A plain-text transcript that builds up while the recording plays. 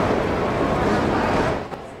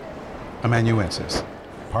Amanuensis,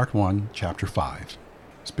 Part 1, Chapter 5,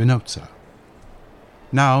 Spinoza.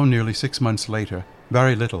 Now, nearly 6 months later,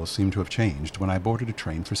 very little seemed to have changed when I boarded a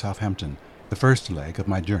train for Southampton, the first leg of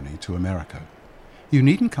my journey to America. "You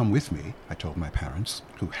needn't come with me," I told my parents,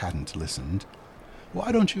 who hadn't listened.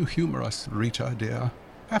 "Why don't you humor us, Rita, dear?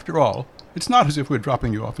 After all, it's not as if we're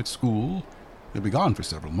dropping you off at school. You'll be gone for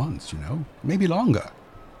several months, maybe longer."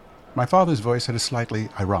 My father's voice had a slightly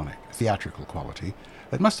ironic, theatrical quality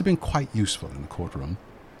that must have been quite useful in the courtroom.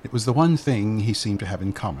 It was the one thing he seemed to have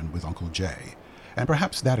in common with Uncle Jay, and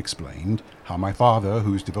perhaps that explained how my father,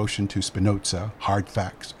 whose devotion to Spinoza, hard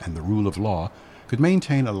facts, and the rule of law, could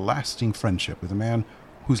maintain a lasting friendship with a man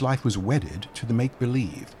whose life was wedded to the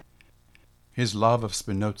make-believe. His love of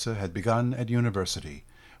Spinoza had begun at university,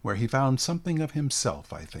 where he found something of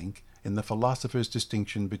himself, I think, in the philosopher's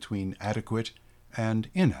distinction between adequate and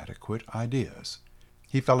inadequate ideas.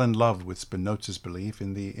 He fell in love with Spinoza's belief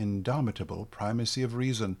in the indomitable primacy of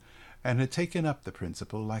reason, and had taken up the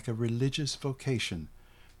principle like a religious vocation.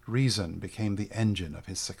 Reason became the engine of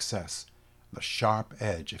his success, the sharp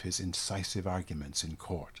edge of his incisive arguments in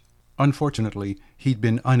court. Unfortunately, he'd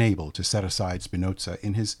been unable to set aside Spinoza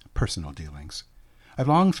in his personal dealings. I've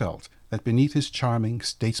long felt that beneath his charming,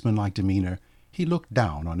 statesmanlike demeanor, he looked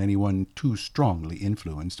down on anyone too strongly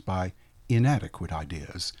influenced by inadequate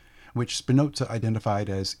ideas, which Spinoza identified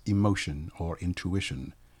as emotion or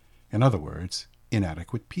intuition. In other words,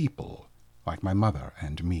 inadequate people, like my mother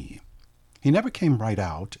and me. He never came right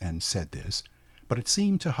out and said this, but it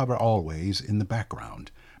seemed to hover always in the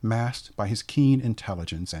background, masked by his keen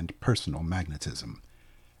intelligence and personal magnetism.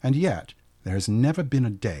 And yet there has never been a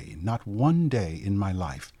day, not one day in my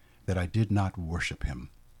life, that I did not worship him.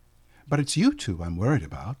 "But it's you two I'm worried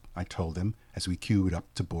about," I told them as we queued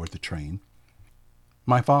up to board the train.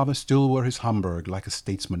 My father still wore his Homburg like a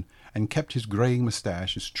statesman, and kept his graying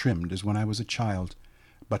mustache as trimmed as when I was a child.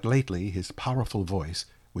 But lately his powerful voice,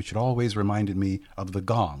 which had always reminded me of the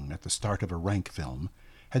gong at the start of a rank film,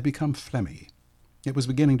 had become phlegmy. It was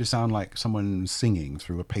beginning to sound like someone singing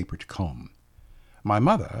through a papered comb. My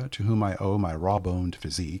mother, to whom I owe my raw-boned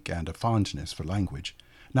physique and a fondness for language,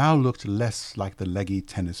 now looked less like the leggy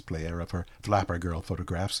tennis player of her flapper girl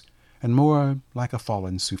photographs, and more like a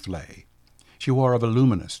fallen soufflé. She wore a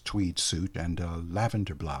voluminous tweed suit and a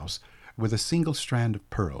lavender blouse, with a single strand of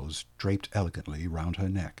pearls draped elegantly round her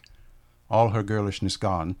neck. All her girlishness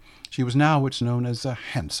gone, she was now what's known as a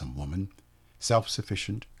handsome woman,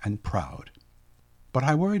 self-sufficient and proud. But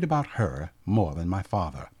I worried about her more than my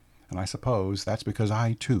father, and I suppose that's because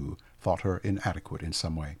I, too, thought her inadequate in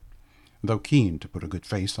some way. Though keen to put a good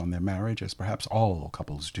face on their marriage, as perhaps all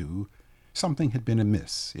couples do, something had been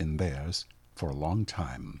amiss in theirs for a long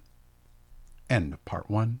time. End of Part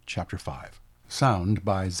 1, Chapter 5. Sound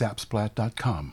by Zapsplat.com.